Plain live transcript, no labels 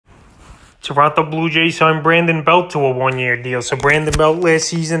Toronto Blue Jays signed Brandon Belt to a one-year deal. So Brandon Belt last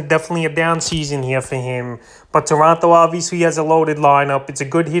season, definitely a down season here for him. But Toronto obviously has a loaded lineup. It's a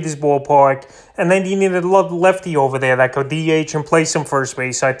good hitter's ballpark. And then you need a lefty over there that could DH and play some first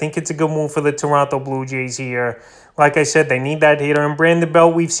base. So I think it's a good move for the Toronto Blue Jays here. Like I said, they need that hitter. And Brandon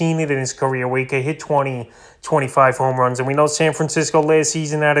Belt, we've seen it in his career where he could hit 20, 25 home runs. And we know San Francisco last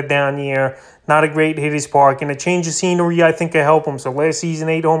season had a down year. Not a great hitter's park. And a change of scenery, I think, could help him. So last season,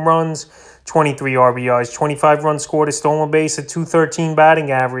 8 home runs, 23 RBIs, 25 runs scored, a stolen base, a .213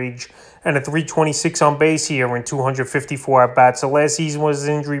 batting average, and a .326 on base here in 254 at-bats. So last season was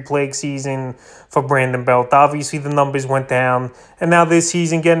an injury-plagued season for Brandon Belt. Obviously, the numbers went down. And now this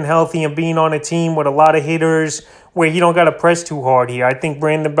season, getting healthy and being on a team with a lot of hitters where he don't got to press too hard here. I think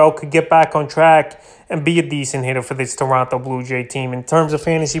Brandon Belt could get back on track and be a decent hitter for this Toronto Blue Jay team. In terms of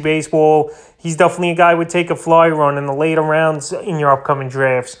fantasy baseball, he's definitely a guy who would take a fly run in the later rounds in your upcoming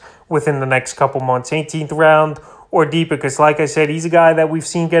drafts within the next couple months, 18th round or deeper, because like I said, he's a guy that we've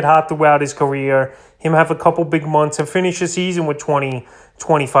seen get hot throughout his career. Him have a couple big months and finish the season with 20,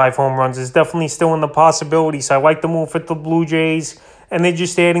 25 home runs is definitely still in the possibility. So I like the move for the Blue Jays, and they're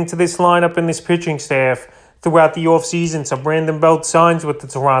just adding to this lineup and this pitching staff throughout the offseason. So Brandon Belt signs with the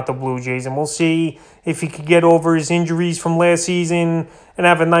Toronto Blue Jays, and we'll see if he could get over his injuries from last season and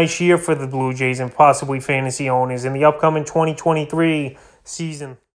have a nice year for the Blue Jays and possibly fantasy owners in the upcoming 2023 season.